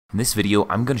In this video,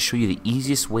 I'm going to show you the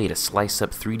easiest way to slice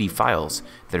up 3D files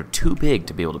that are too big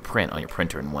to be able to print on your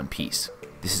printer in one piece.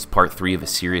 This is part 3 of a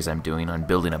series I'm doing on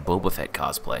building a Boba Fett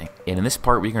cosplay, and in this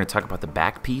part we're going to talk about the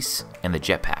back piece and the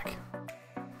jetpack.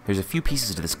 There's a few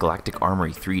pieces to this Galactic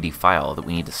Armory 3D file that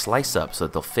we need to slice up so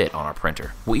that they'll fit on our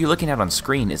printer. What you're looking at on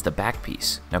screen is the back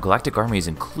piece. Now Galactic Armory has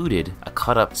included a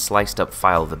cut up, sliced up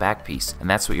file of the back piece, and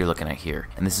that's what you're looking at here.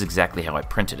 And this is exactly how I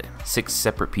printed it. 6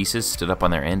 separate pieces stood up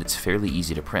on their end. It's fairly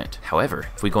easy to print. However,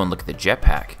 if we go and look at the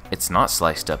jetpack, it's not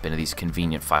sliced up into these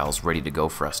convenient files ready to go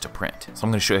for us to print. So I'm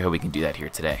going to show you how we can do that here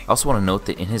today. I also want to note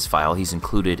that in his file he's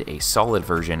included a solid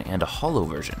version and a hollow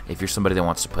version. If you're somebody that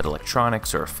wants to put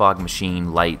electronics or a fog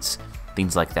machine, lights,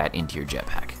 things like that into your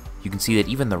jetpack. You can see that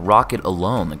even the rocket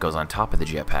alone that goes on top of the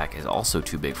jetpack is also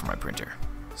too big for my printer.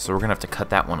 So we're going to have to cut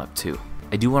that one up too.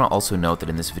 I do want to also note that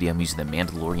in this video I'm using the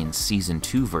Mandalorian Season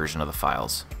 2 version of the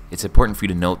files. It's important for you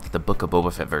to note that the Book of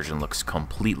Boba Fett version looks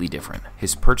completely different.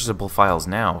 His purchasable files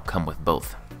now come with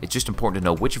both. It's just important to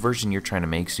know which version you're trying to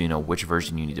make so you know which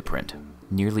version you need to print.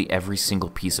 Nearly every single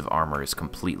piece of armor is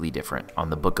completely different on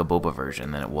the Book of Boba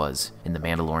version than it was in the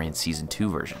Mandalorian Season 2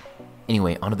 version.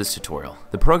 Anyway, onto this tutorial.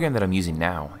 The program that I'm using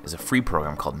now is a free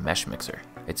program called MeshMixer.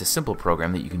 It's a simple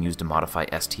program that you can use to modify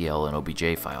STL and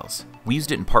OBJ files. We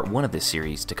used it in part 1 of this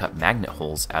series to cut magnet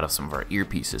holes out of some of our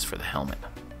earpieces for the helmet.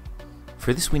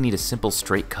 For this we need a simple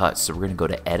straight cut, so we're going to go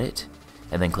to Edit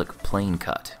and then click Plane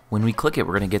Cut. When we click it,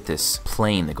 we're going to get this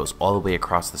plane that goes all the way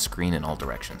across the screen in all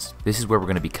directions. This is where we're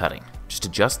going to be cutting. Just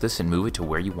adjust this and move it to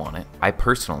where you want it. I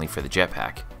personally, for the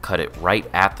jetpack, cut it right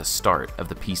at the start of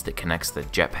the piece that connects the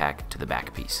jetpack to the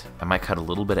back piece. I might cut a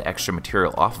little bit of extra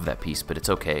material off of that piece, but it's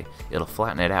okay. It'll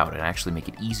flatten it out and actually make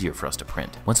it easier for us to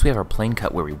print. Once we have our plane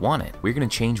cut where we want it, we're going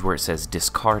to change where it says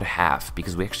discard half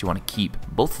because we actually want to keep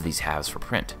both of these halves for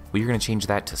print. We're going to change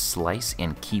that to slice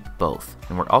and keep both.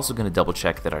 And we're also going to double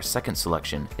check that our second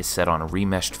selection is set on a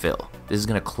remeshed fill. This is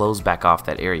going to close back off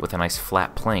that area with a nice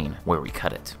flat plane where we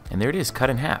cut it. And there it is, cut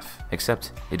in half,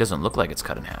 except it doesn't look like it's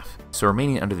cut in half. So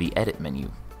remaining under the Edit menu,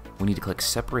 we need to click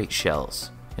Separate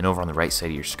Shells. And over on the right side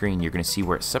of your screen, you're going to see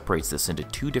where it separates this into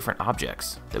 2 different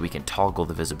objects that we can toggle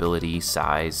the visibility,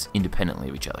 size, independently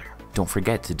of each other. Don't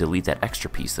forget to delete that extra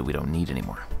piece that we don't need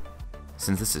anymore.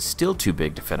 Since this is still too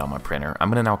big to fit on my printer, I'm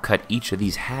going to now cut each of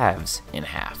these halves in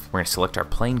half. We're going to select our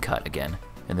plane cut again,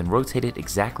 and then rotate it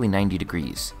exactly 90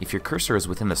 degrees. If your cursor is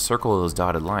within the circle of those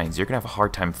dotted lines, you're going to have a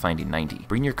hard time finding 90.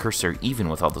 Bring your cursor even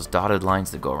with all those dotted lines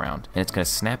that go around, and it's going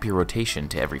to snap your rotation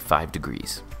to every 5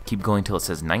 degrees. Keep going till it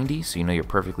says 90 so you know you're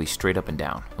perfectly straight up and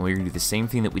down. And we're going to do the same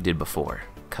thing that we did before.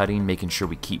 Cutting, making sure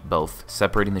we keep both,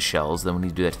 separating the shells, then we need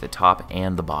to do that to the top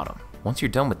and the bottom. Once you're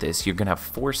done with this, you're going to have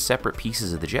 4 separate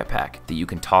pieces of the jetpack that you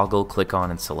can toggle, click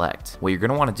on, and select. What you're going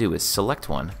to want to do is select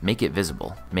one, make it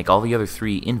visible, make all the other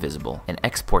 3 invisible, and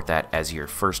export that as your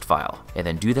first file. And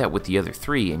then do that with the other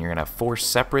 3, and you're going to have 4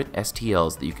 separate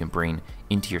STLs that you can bring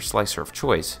into your slicer of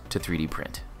choice to 3D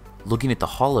print. Looking at the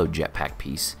hollow jetpack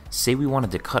piece, say we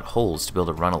wanted to cut holes to be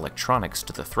able to run electronics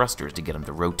to the thrusters to get them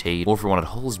to rotate, or if we wanted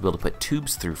holes to be able to put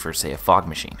tubes through for, say, a fog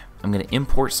machine. I'm going to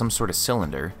import some sort of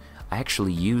cylinder. I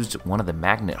actually used one of the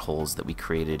magnet holes that we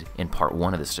created in part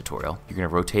 1 of this tutorial. You're going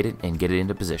to rotate it and get it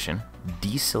into position,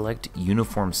 deselect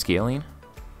uniform scaling,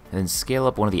 and then scale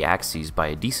up one of the axes by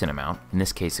a decent amount. In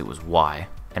this case it was Y.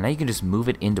 And now you can just move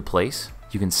it into place.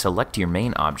 You can select your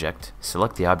main object,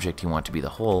 select the object you want to be the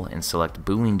hole, and select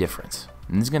Boolean difference.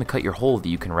 And this is going to cut your hole that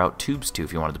you can route tubes to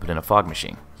if you wanted to put in a fog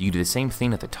machine. You can do the same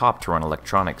thing at the top to run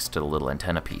electronics to the little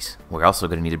antenna piece. We're also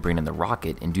going to need to bring in the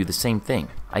rocket and do the same thing.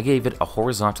 I gave it a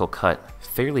horizontal cut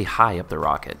fairly high up the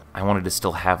rocket. I wanted to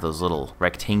still have those little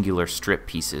rectangular strip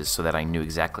pieces so that I knew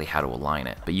exactly how to align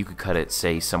it. But you could cut it,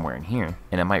 say, somewhere in here,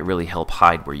 and it might really help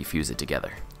hide where you fuse it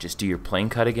together. Just do your plane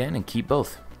cut again and keep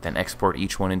both. Then export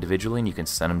each one individually and you can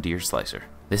send them to your slicer.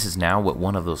 This is now what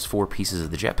one of those 4 pieces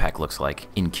of the jetpack looks like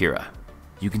in Kira.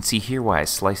 You can see here why I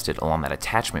sliced it along that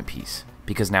attachment piece,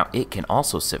 because now it can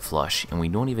also sit flush and we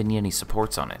don't even need any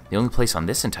supports on it. The only place on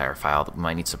this entire file that we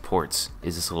might need supports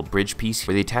is this little bridge piece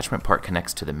where the attachment part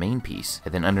connects to the main piece,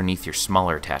 and then underneath your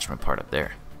smaller attachment part up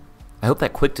there. I hope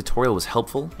that quick tutorial was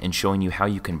helpful in showing you how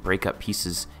you can break up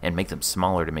pieces and make them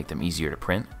smaller to make them easier to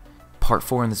print. Part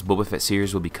 4 in this Boba Fett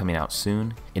series will be coming out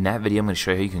soon. In that video I'm going to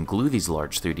show you how you can glue these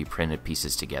large 3D printed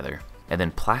pieces together, and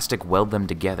then plastic weld them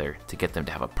together to get them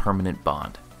to have a permanent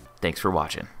bond. Thanks for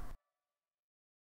watching.